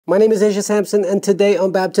My name is Asia Sampson, and today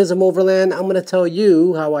on Baptism Overland, I'm going to tell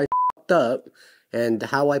you how I f***ed up and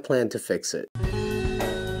how I plan to fix it.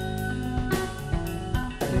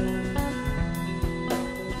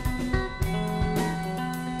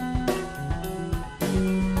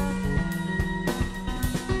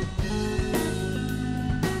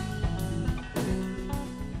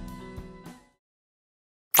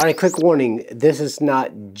 Alright, quick warning, this is not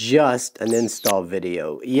just an install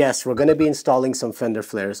video. Yes, we're going to be installing some Fender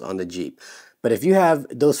flares on the Jeep. But if you have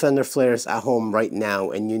those Fender flares at home right now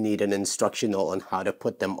and you need an instructional on how to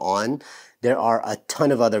put them on, there are a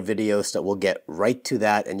ton of other videos that will get right to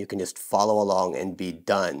that and you can just follow along and be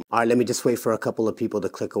done. Alright, let me just wait for a couple of people to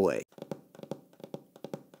click away.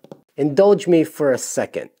 Indulge me for a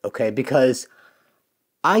second, okay? Because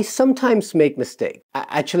I sometimes make mistakes.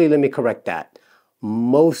 Actually, let me correct that.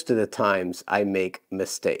 Most of the times I make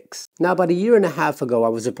mistakes. Now, about a year and a half ago, I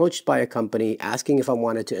was approached by a company asking if I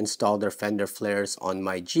wanted to install their Fender flares on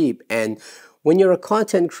my Jeep. And when you're a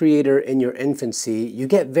content creator in your infancy, you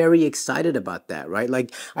get very excited about that, right?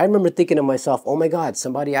 Like, I remember thinking to myself, oh my God,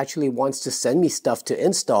 somebody actually wants to send me stuff to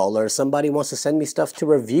install, or somebody wants to send me stuff to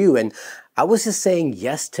review. And I was just saying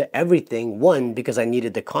yes to everything. One, because I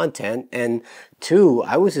needed the content, and two,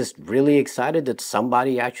 I was just really excited that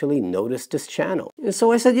somebody actually noticed this channel. And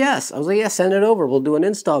so I said yes. I was like, yeah, send it over. We'll do an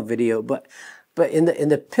install video. But in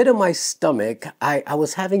the pit of my stomach, I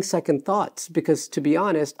was having second thoughts because, to be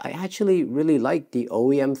honest, I actually really like the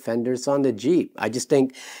OEM Fenders on the Jeep. I just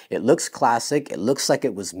think it looks classic. It looks like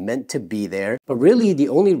it was meant to be there. But really, the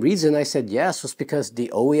only reason I said yes was because the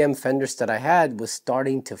OEM Fenders that I had was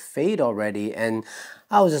starting to fade already. And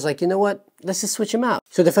I was just like, you know what? Let's just switch them out.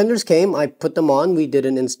 So the Fenders came, I put them on, we did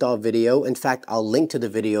an install video. In fact, I'll link to the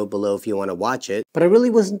video below if you want to watch it. But I really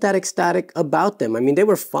wasn't that ecstatic about them. I mean, they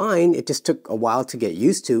were fine. It just took a while to get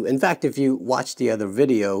used to. In fact, if you watch the other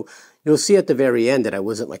video, you'll see at the very end that I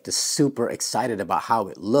wasn't like the super excited about how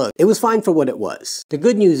it looked. It was fine for what it was. The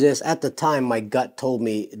good news is, at the time, my gut told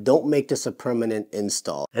me, don't make this a permanent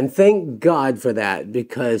install. And thank God for that,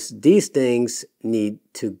 because these things need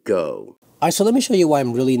to go. Alright, so let me show you why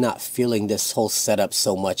I'm really not feeling this whole setup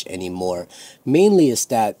so much anymore. Mainly is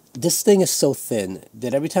that this thing is so thin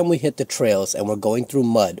that every time we hit the trails and we're going through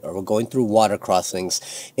mud or we're going through water crossings,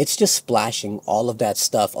 it's just splashing all of that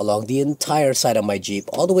stuff along the entire side of my Jeep,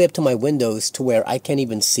 all the way up to my windows to where I can't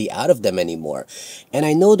even see out of them anymore. And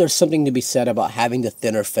I know there's something to be said about having the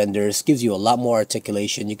thinner fenders, gives you a lot more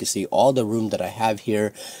articulation. You can see all the room that I have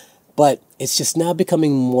here. But it's just now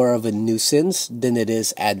becoming more of a nuisance than it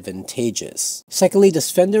is advantageous. Secondly, this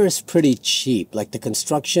Fender is pretty cheap. Like, the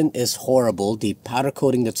construction is horrible. The powder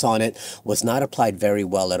coating that's on it was not applied very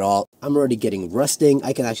well at all. I'm already getting rusting.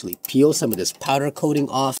 I can actually peel some of this powder coating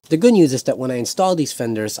off. The good news is that when I install these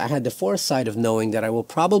Fenders, I had the foresight of knowing that I will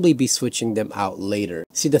probably be switching them out later.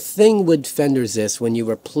 See, the thing with Fenders is when you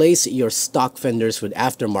replace your stock Fenders with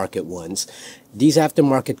aftermarket ones, these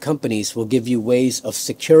aftermarket companies will give you ways of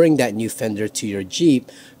securing that new Fender to your Jeep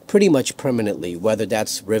pretty much permanently, whether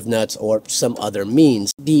that's riv nuts or some other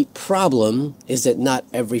means. The problem is that not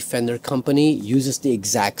every Fender company uses the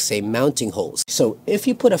exact same mounting holes. So if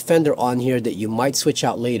you put a Fender on here that you might switch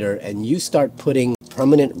out later and you start putting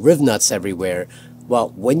permanent riv nuts everywhere,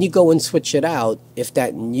 well, when you go and switch it out, if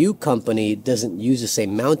that new company doesn't use the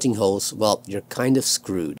same mounting holes, well, you're kind of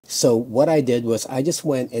screwed. So what I did was I just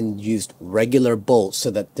went and used regular bolts so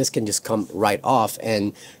that this can just come right off,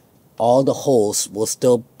 and all the holes will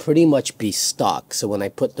still pretty much be stock. So when I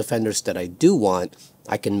put the Fenders that I do want,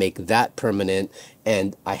 I can make that permanent,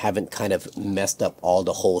 and I haven't kind of messed up all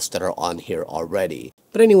the holes that are on here already.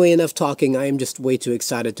 But anyway, enough talking. I am just way too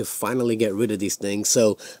excited to finally get rid of these things.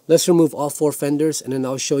 So let's remove all four Fenders, and then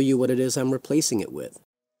I'll show you what it is I'm replacing it with.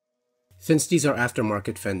 Since these are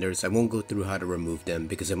aftermarket Fenders, I won't go through how to remove them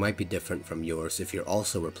because it might be different from yours if you're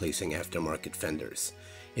also replacing aftermarket Fenders.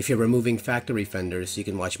 If you're removing factory Fenders, you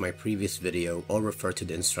can watch my previous video or refer to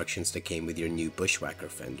the instructions that came with your new Bushwacker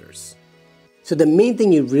Fenders. So the main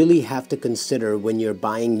thing you really have to consider when you're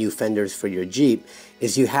buying new Fenders for your Jeep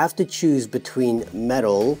is you have to choose between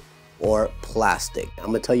metal or plastic. I'm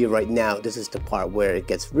gonna tell you right now, this is the part where it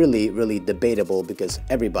gets really debatable because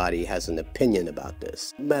everybody has an opinion about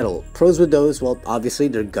this. Metal. Pros with those, well, obviously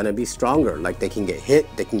they're gonna be stronger. Like, they can get hit,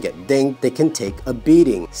 they can get dinged, they can take a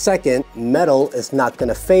beating. Second, metal is not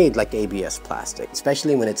gonna fade like ABS plastic,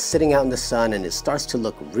 especially when it's sitting out in the sun and it starts to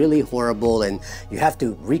look really horrible and you have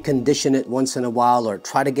to recondition it once in a while or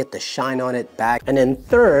try to get the shine on it back. And then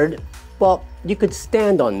third, well, you could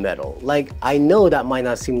stand on metal. Like, I know that might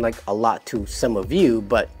not seem like a lot to some of you,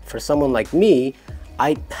 but for someone like me,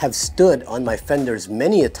 I have stood on my fenders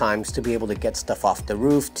many a times to be able to get stuff off the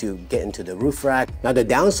roof, to get into the roof rack. Now the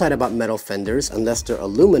downside about metal fenders, unless they're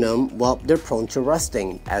aluminum, well, they're prone to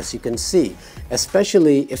rusting, as you can see,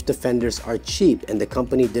 especially if the fenders are cheap and the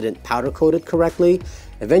company didn't powder coat it correctly.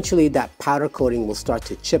 Eventually that powder coating will start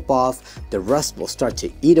to chip off, the rust will start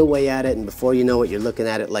to eat away at it, and before you know it, you're looking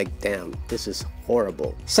at it like, damn, this is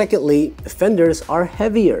horrible. Secondly, the fenders are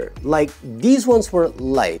heavier. Like, these ones were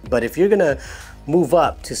light, but if you're gonna move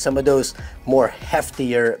up to some of those more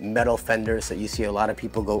heftier metal fenders that you see a lot of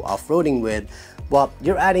people go off-roading with, well,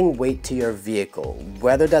 you're adding weight to your vehicle.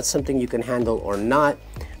 Whether that's something you can handle or not,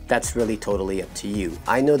 that's really totally up to you.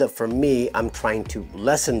 I know that for me, I'm trying to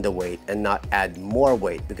lessen the weight and not add more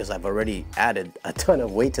weight because I've already added a ton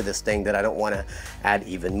of weight to this thing that I don't want to add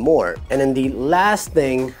even more. And then the last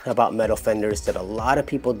thing about metal fenders that a lot of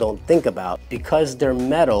people don't think about, because they're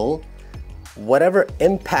metal, whatever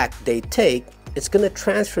impact they take, it's going to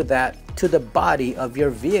transfer that to the body of your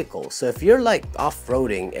vehicle. So if you're like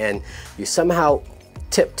off-roading and you somehow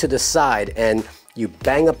tip to the side and you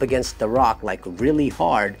bang up against the rock like really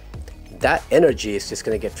hard, that energy is just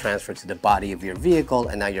going to get transferred to the body of your vehicle,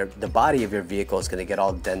 and now the body of your vehicle is going to get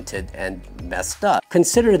all dented and messed up.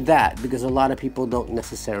 Consider that, because a lot of people don't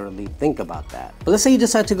necessarily think about that. But let's say you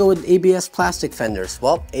decide to go with ABS plastic fenders.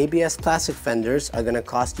 Well, ABS plastic fenders are going to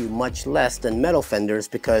cost you much less than metal fenders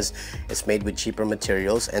because it's made with cheaper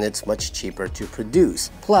materials and it's much cheaper to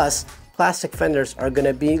produce. Plus, plastic fenders are going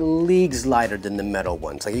to be leagues lighter than the metal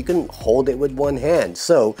ones. Like, you can hold it with one hand.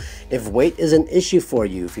 So if weight is an issue for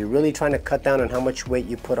you, if you're really trying to cut down on how much weight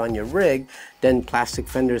you put on your rig, then plastic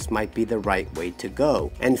fenders might be the right way to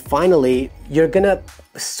go. And finally, you're going to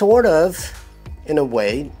sort of, in a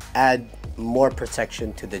way, add more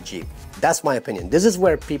protection to the Jeep. That's my opinion. This is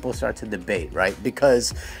where people start to debate, right?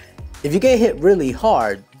 Because if you get hit really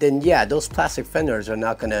hard, then yeah, those plastic fenders are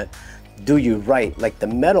not going to do you right like the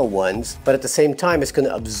metal ones, but at the same time it's going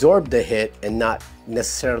to absorb the hit and not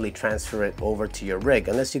necessarily transfer it over to your rig.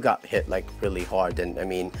 Unless you got hit like really hard, then I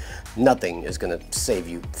mean, nothing is going to save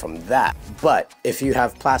you from that. But if you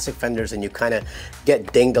have plastic fenders and you kind of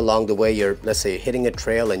get dinged along the way, you're, let's say, hitting a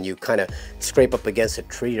trail and you kind of scrape up against a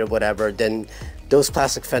tree or whatever, then those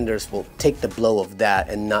plastic fenders will take the blow of that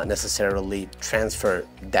and not necessarily transfer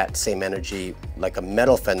that same energy like a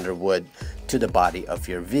metal fender would to the body of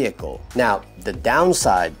your vehicle. Now, the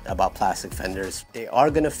downside about plastic fenders, they are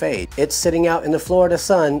gonna fade. It's sitting out in the Florida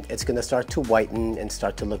sun, it's gonna start to whiten and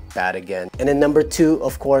start to look bad again. And then number two,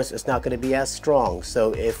 of course, it's not gonna be as strong.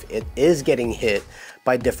 So if it is getting hit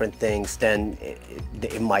by different things, then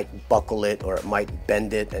it might buckle it or it might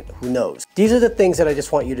bend it, and who knows. These are the things that I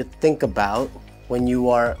just want you to think about when you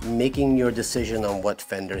are making your decision on what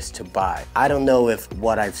fenders to buy. I don't know if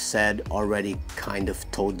what I've said already kind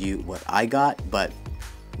of told you what I got, but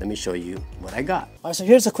let me show you what I got. All right, so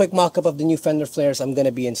here's a quick mock-up of the new fender flares I'm going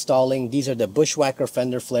to be installing. These are the Bushwacker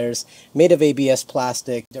fender flares made of ABS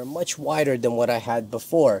plastic. They're much wider than what I had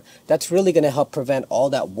before. That's really going to help prevent all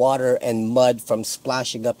that water and mud from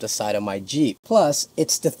splashing up the side of my Jeep. Plus,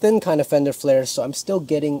 it's the thin kind of fender flare, so I'm still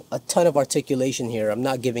getting a ton of articulation here. I'm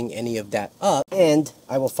not giving any of that up. And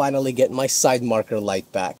I will finally get my side marker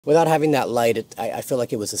light back. Without having that light, I feel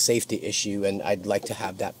like it was a safety issue, and I'd like to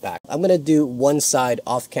have that back. I'm going to do one side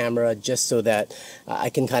off camera just so that I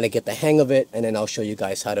can kind of get the hang of it, and then I'll show you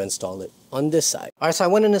guys how to install it on this side. Alright, so I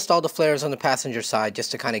went and installed the flares on the passenger side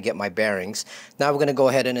just to kind of get my bearings. Now we're going to go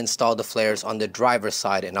ahead and install the flares on the driver's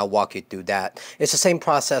side, and I'll walk you through that. It's the same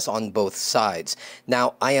process on both sides.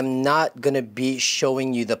 Now, I am not going to be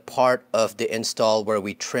showing you the part of the install where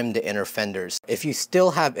we trim the inner fenders. If you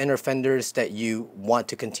still have inner fenders that you want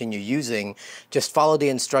to continue using, just follow the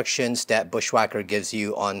instructions that Bushwacker gives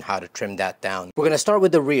you on how to trim that down. We're going to start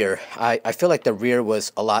with the rear. I feel like the rear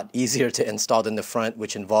was a lot easier to install than the front,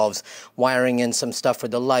 which involves wiring in some stuff for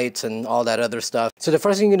the lights and all that other stuff. So the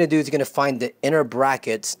first thing you're going to do is you're going to find the inner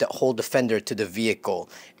brackets that hold the fender to the vehicle.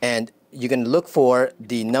 And you're going to look for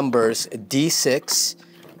the numbers D6,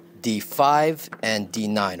 D5, and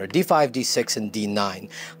D9, or D5, D6, and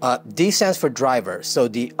D9. D stands for driver. So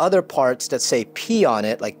the other parts that say P on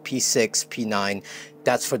it, like P6, P9,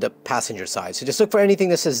 that's for the passenger side. So just look for anything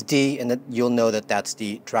that says D, and then you'll know that that's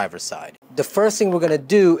the driver's side. The first thing we're going to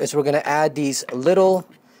do is we're going to add these little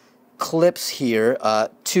clips here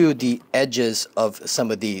to the edges of some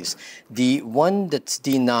of these. The one that's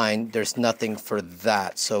D9, there's nothing for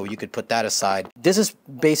that, so you could put that aside. This is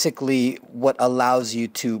basically what allows you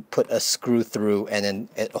to put a screw through, and then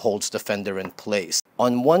it holds the fender in place.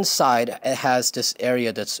 On one side, it has this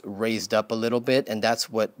area that's raised up a little bit, and that's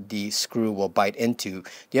what the screw will bite into.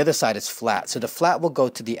 The other side is flat, so the flat will go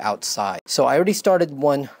to the outside. So I already started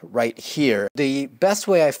one right here. The best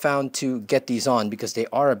way I found to get these on, because they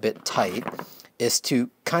are a bit tight, is to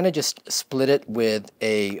kind of just split it with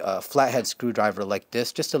a flathead screwdriver like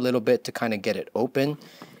this, just a little bit to kind of get it open.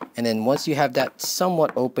 And then once you have that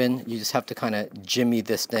somewhat open, you just have to kind of jimmy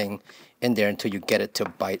this thing in there until you get it to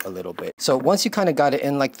bite a little bit. So once you kind of got it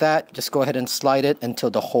in like that, just go ahead and slide it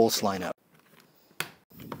until the holes line up.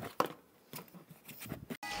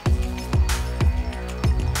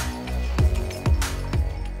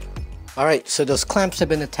 All right, so those clamps have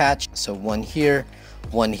been attached. So one here,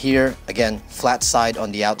 again, flat side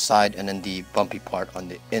on the outside, and then the bumpy part on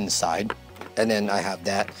the inside. And then I have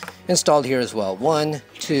that installed here as well. 1,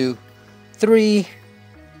 2, 3,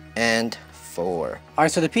 and 4. All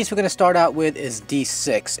right, so the piece we're going to start out with is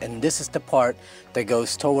D6, and this is the part that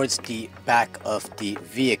goes towards the back of the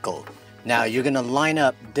vehicle. Now you're going to line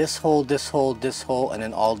up this hole, this hole, this hole, and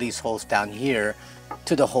then all these holes down here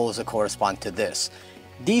to the holes that correspond to this.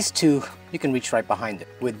 These two, you can reach right behind it.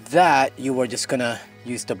 With that, you are just going to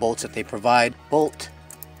use the bolts that they provide. Bolt,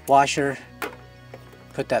 washer,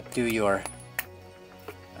 put that through your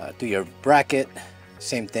bracket.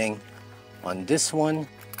 Same thing on this one.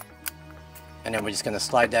 And then we're just going to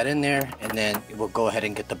slide that in there, and then we'll go ahead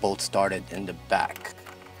and get the bolt started in the back.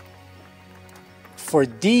 For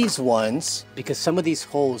these ones, because some of these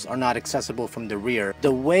holes are not accessible from the rear,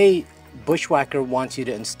 the way Bushwacker wants you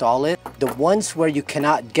to install it, the ones where you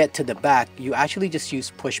cannot get to the back, you actually just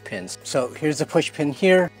use push pins. So here's a push pin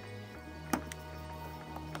here.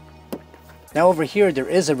 Now over here, there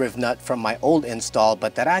is a riv nut from my old install,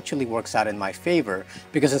 but that actually works out in my favor,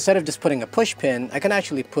 because instead of just putting a push pin, I can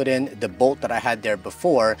actually put in the bolt that I had there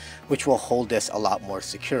before, which will hold this a lot more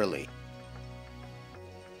securely.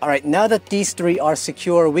 All right, now that these three are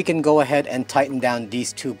secure, we can go ahead and tighten down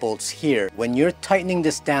these two bolts here. When you're tightening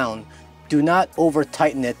this down, do not over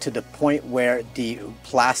tighten it to the point where the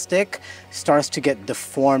plastic starts to get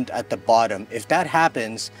deformed at the bottom. If that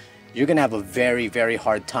happens, you're gonna have a very, very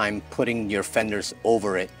hard time putting your fenders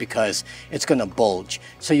over it, because it's gonna bulge.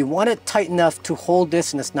 So you want it tight enough to hold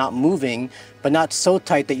this and it's not moving, but not so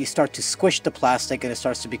tight that you start to squish the plastic and it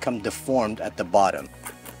starts to become deformed at the bottom.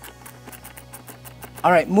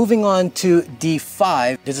 All right, moving on to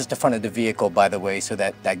D5. This is the front of the vehicle, by the way, so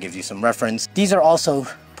that gives you some reference. These are also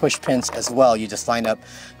push pins as well. You just line up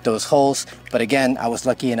those holes. But again, I was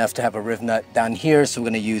lucky enough to have a riv nut down here, so we're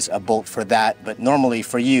going to use a bolt for that. But normally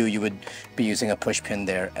for you, you would be using a push pin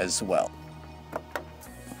there as well.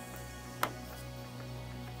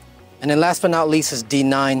 And then last but not least is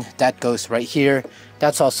D9. That goes right here.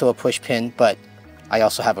 That's also a push pin, but I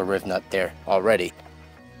also have a riv nut there already.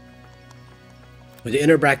 With the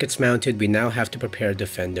inner brackets mounted, we now have to prepare the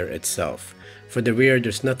fender itself. For the rear,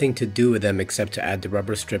 there's nothing to do with them except to add the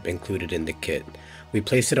rubber strip included in the kit. We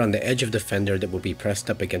place it on the edge of the fender that will be pressed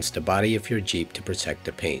up against the body of your Jeep to protect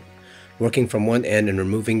the paint. Working from one end and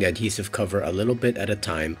removing the adhesive cover a little bit at a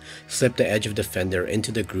time, slip the edge of the fender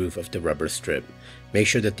into the groove of the rubber strip. Make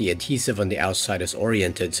sure that the adhesive on the outside is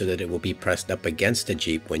oriented so that it will be pressed up against the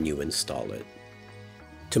Jeep when you install it.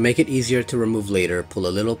 To make it easier to remove later, pull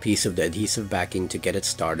a little piece of the adhesive backing to get it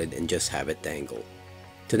started and just have it dangle.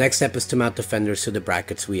 The next step is to mount the fenders to the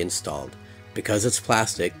brackets we installed. Because it's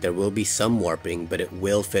plastic, there will be some warping, but it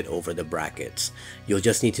will fit over the brackets. You'll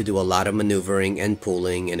just need to do a lot of maneuvering and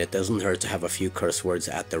pulling, and it doesn't hurt to have a few curse words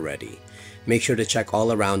at the ready. Make sure to check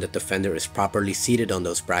all around that the fender is properly seated on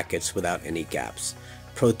those brackets without any gaps.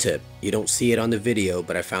 Pro tip, you don't see it on the video,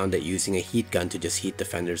 but I found that using a heat gun to just heat the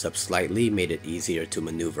fenders up slightly made it easier to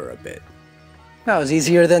maneuver a bit. That was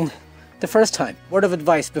easier than the first time. Word of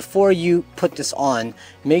advice, before you put this on,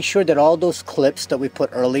 make sure that all those clips that we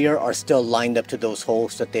put earlier are still lined up to those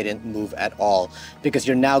holes, that they didn't move at all, because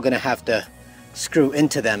you're now going to have to screw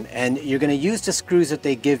into them, and you're going to use the screws that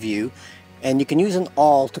they give you, and you can use an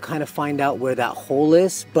awl to kind of find out where that hole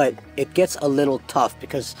is, but it gets a little tough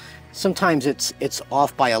because sometimes it's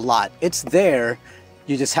off by a lot. It's there,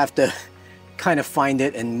 you just have to kind of find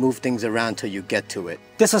it and move things around till you get to it.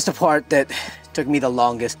 This was the part that took me the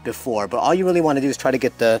longest before, but all you really want to do is try to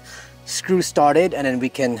get the screw started, and then we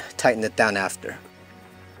can tighten it down after.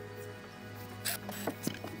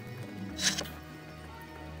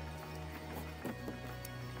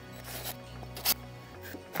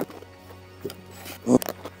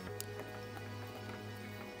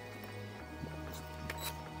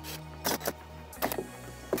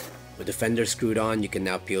 With the fender screwed on, you can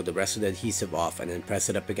now peel the rest of the adhesive off and then press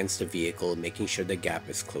it up against the vehicle, making sure the gap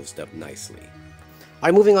is closed up nicely.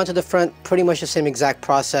 Alright, moving on to the front, pretty much the same exact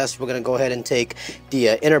process. We're going to go ahead and take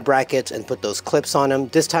the inner brackets and put those clips on them.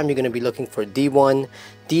 This time you're going to be looking for D1,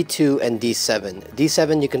 D2, and D7.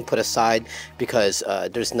 D7 you can put aside because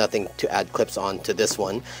there's nothing to add clips on to this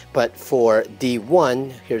one. But for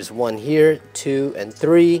D1, here's 1 here, 2 and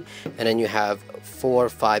 3, and then you have 4,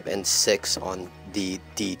 5, and 6 on the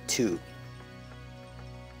D2.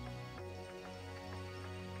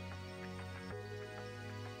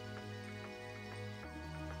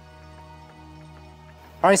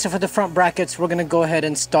 Alright, so for the front brackets, we're going to go ahead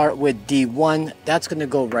and start with D1. That's going to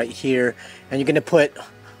go right here. And you're going to put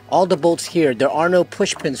all the bolts here. There are no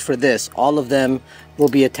push pins for this. All of them will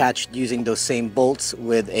be attached using those same bolts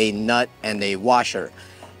with a nut and a washer.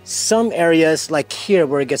 Some areas, like here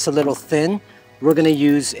where it gets a little thin, we're going to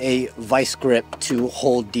use a vice grip to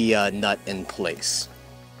hold the nut in place.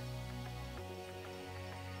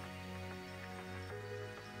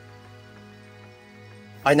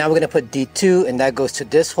 Alright, now we're going to put D2, and that goes to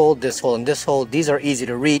this hole, and this hole. These are easy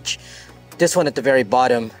to reach. This one at the very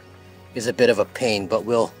bottom is a bit of a pain, but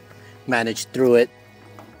we'll manage through it.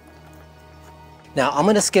 Now I'm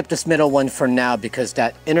going to skip this middle one for now because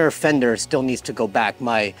that inner fender still needs to go back,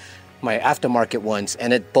 my aftermarket ones,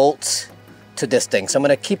 and it bolts to this thing. So I'm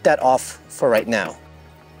going to keep that off for right now.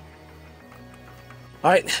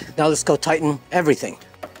 Alright, now let's go tighten everything.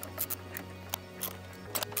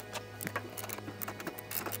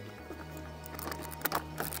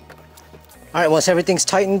 Alright, once everything's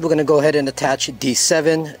tightened, we're going to go ahead and attach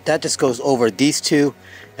D7. That just goes over these two,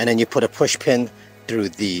 and then you put a push pin through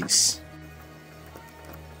these.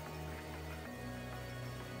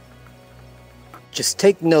 Just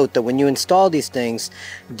take note that when you install these things,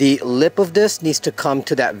 the lip of this needs to come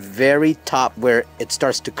to that very top where it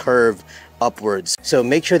starts to curve upwards. So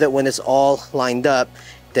make sure that when it's all lined up,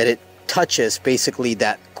 that it touches basically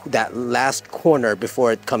that last corner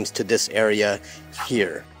before it comes to this area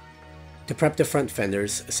here. To prep the front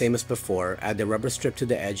fenders, same as before, add the rubber strip to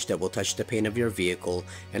the edge that will touch the paint of your vehicle,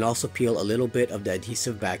 and also peel a little bit of the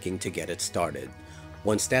adhesive backing to get it started.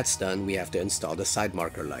 Once that's done, we have to install the side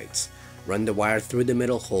marker lights. Run the wire through the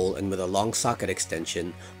middle hole, and with a long socket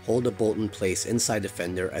extension, hold the bolt in place inside the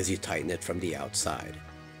fender as you tighten it from the outside.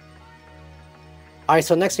 Alright,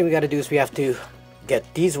 so next thing we got to do is we have to get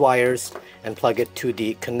these wires and plug it to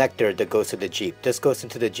the connector that goes to the Jeep. This goes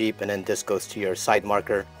into the Jeep, and then this goes to your side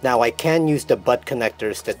marker. Now I can use the butt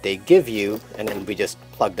connectors that they give you, and then we just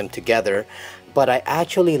plug them together, but I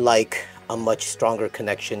actually like a much stronger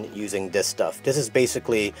connection using this stuff. This is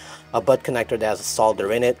basically a butt connector that has a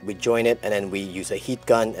solder in it. We join it, and then we use a heat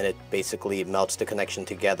gun, and it basically melts the connection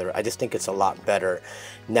together. I just think it's a lot better.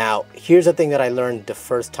 Now here's the thing that I learned the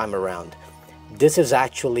first time around. This is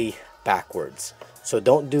actually backwards. So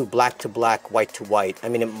don't do black to black, white to white. I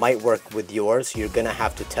mean, it might work with yours. You're gonna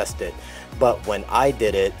have to test it. But when I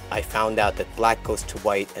did it, I found out that black goes to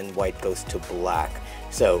white and white goes to black.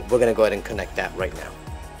 So we're gonna go ahead and connect that right now.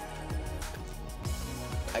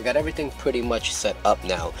 I got everything pretty much set up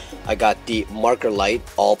now. I got the marker light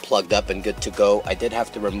all plugged up and good to go. I did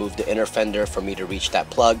have to remove the inner fender for me to reach that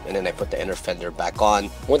plug, and then I put the inner fender back on.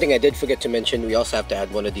 One thing I did forget to mention, we also have to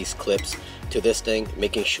add one of these clips to this thing,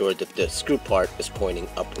 making sure that the screw part is pointing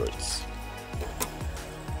upwards.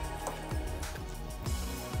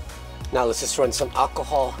 Now let's just run some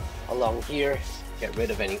alcohol along here, get rid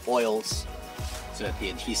of any oils so that the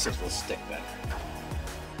adhesive will stick better.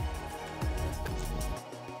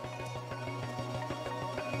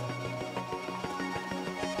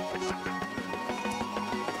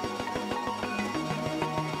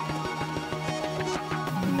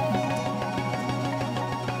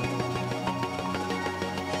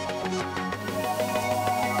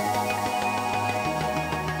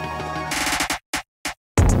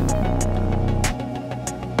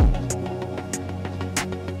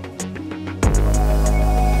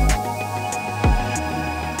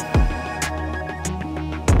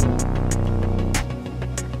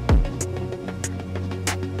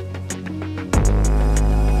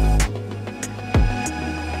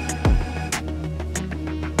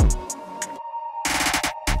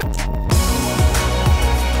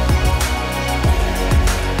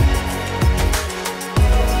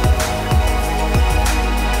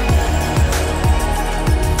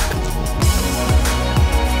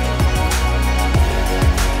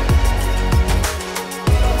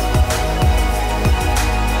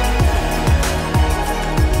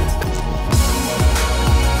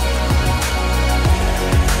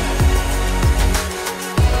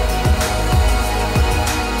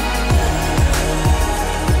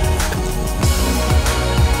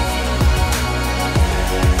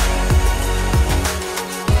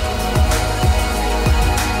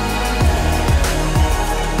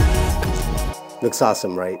 Looks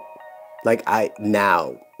awesome, right? Like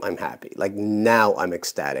now I'm happy. Like now I'm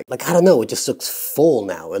ecstatic. Like, I don't know, it just looks full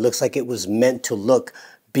now. It looks like it was meant to look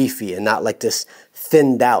beefy and not like this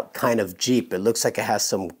thinned out kind of Jeep. It looks like it has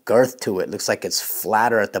some girth to it. It looks like it's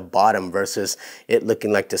flatter at the bottom versus it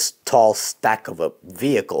looking like this tall stack of a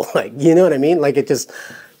vehicle. Like, you know what I mean? Like, it just,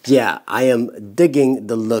 yeah, I am digging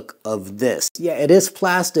the look of this. Yeah, it is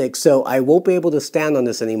plastic, so I won't be able to stand on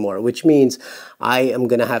this anymore, which means I am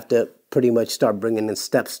gonna have to pretty much start bringing a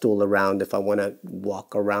step stool around if I want to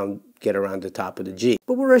walk around, get around the top of the Jeep.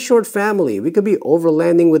 But we're a short family. We could be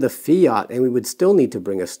overlanding with a Fiat and we would still need to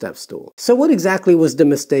bring a step stool. So what exactly was the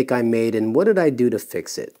mistake I made and what did I do to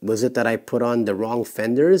fix it? Was it that I put on the wrong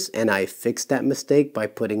fenders and I fixed that mistake by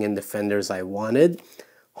putting in the fenders I wanted?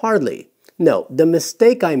 Hardly. No, the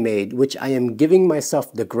mistake I made, which I am giving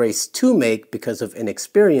myself the grace to make because of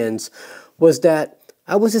inexperience, was that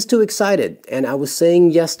I was just too excited and I was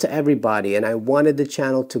saying yes to everybody and I wanted the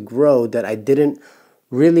channel to grow, that I didn't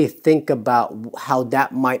really think about how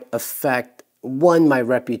that might affect, one, my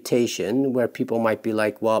reputation, where people might be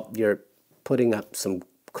like, well, you're putting up some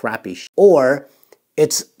crappy shit, or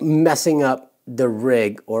it's messing up the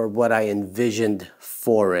rig or what I envisioned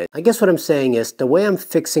for it. I guess what I'm saying is the way I'm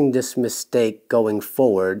fixing this mistake going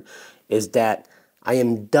forward is that I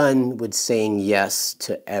am done with saying yes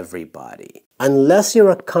to everybody. Unless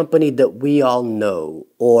you're a company that we all know,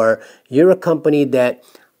 or you're a company that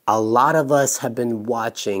a lot of us have been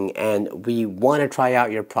watching and we want to try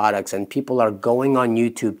out your products and people are going on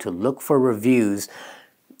YouTube to look for reviews,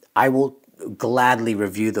 I will gladly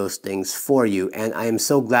review those things for you. And I am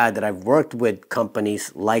so glad that I've worked with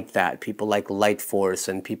companies like that, people like Lightforce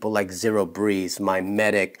and people like Zero Breeze, My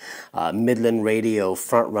Medic, Midland Radio,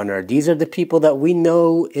 Frontrunner. These are the people that we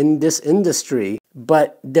know in this industry.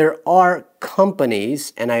 But there are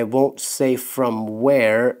companies, and I won't say from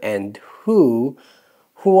where and who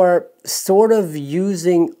are sort of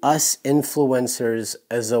using us influencers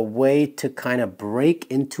as a way to kind of break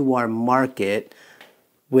into our market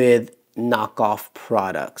with knockoff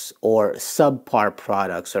products or subpar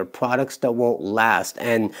products or products that won't last.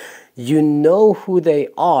 And you know who they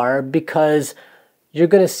are because you're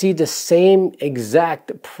going to see the same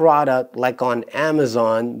exact product like on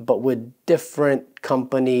Amazon, but with different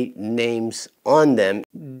company names on them.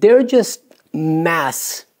 They're just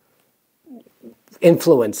mass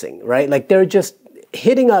influencing, right? Like they're just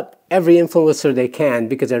hitting up every influencer they can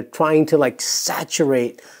because they're trying to like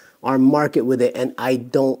saturate our market with it. And I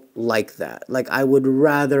don't like that. Like I would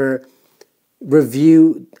rather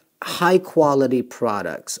review high quality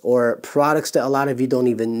products or products that a lot of you don't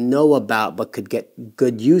even know about but could get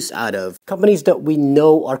good use out of. Companies that we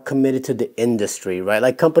know are committed to the industry, right?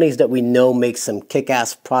 Like companies that we know make some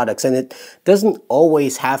kick-ass products, and it doesn't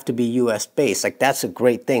always have to be US based. Like that's a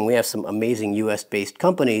great thing. We have some amazing US based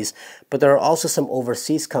companies, but there are also some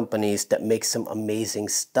overseas companies that make some amazing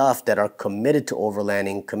stuff that are committed to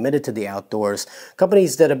overlanding, committed to the outdoors,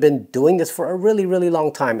 companies that have been doing this for a really, really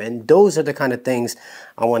long time. And those are the kind of things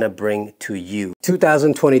I want to bring to you.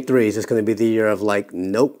 2023 is just going to be the year of like,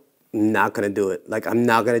 nope, not going to do it. Like I'm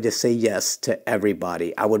not going to just say yes to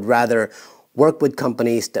everybody. I would rather work with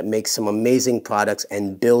companies that make some amazing products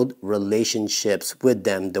and build relationships with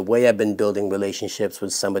them the way I've been building relationships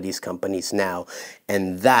with some of these companies now.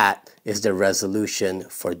 And that is the resolution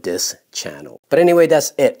for this channel. But anyway,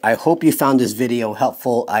 that's it. I hope you found this video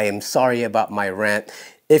helpful. I am sorry about my rant.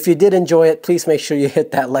 If you did enjoy it, please make sure you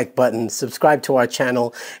hit that like button, subscribe to our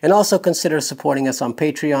channel, and also consider supporting us on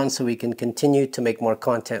Patreon so we can continue to make more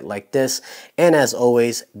content like this. And as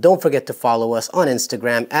always, don't forget to follow us on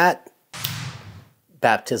Instagram at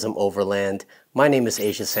Baptism Overland. My name is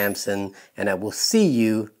Asia Sampson, and I will see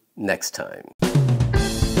you next time.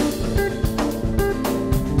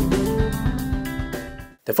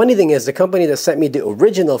 The funny thing is, the company that sent me the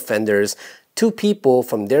original fenders, 2 people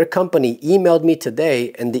from their company emailed me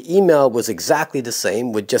today, and the email was exactly the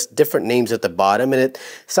same with just different names at the bottom, and it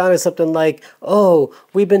sounded something like, oh,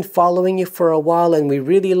 we've been following you for a while and we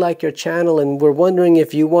really like your channel and we're wondering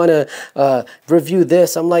if you want to review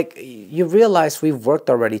this. I'm like, you realize we've worked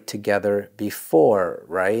already together before,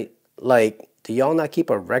 right? Like, do y'all not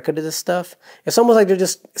keep a record of this stuff? It's almost like they're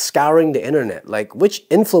just scouring the internet. Like, which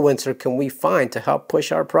influencer can we find to help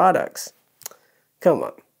push our products? Come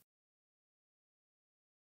on.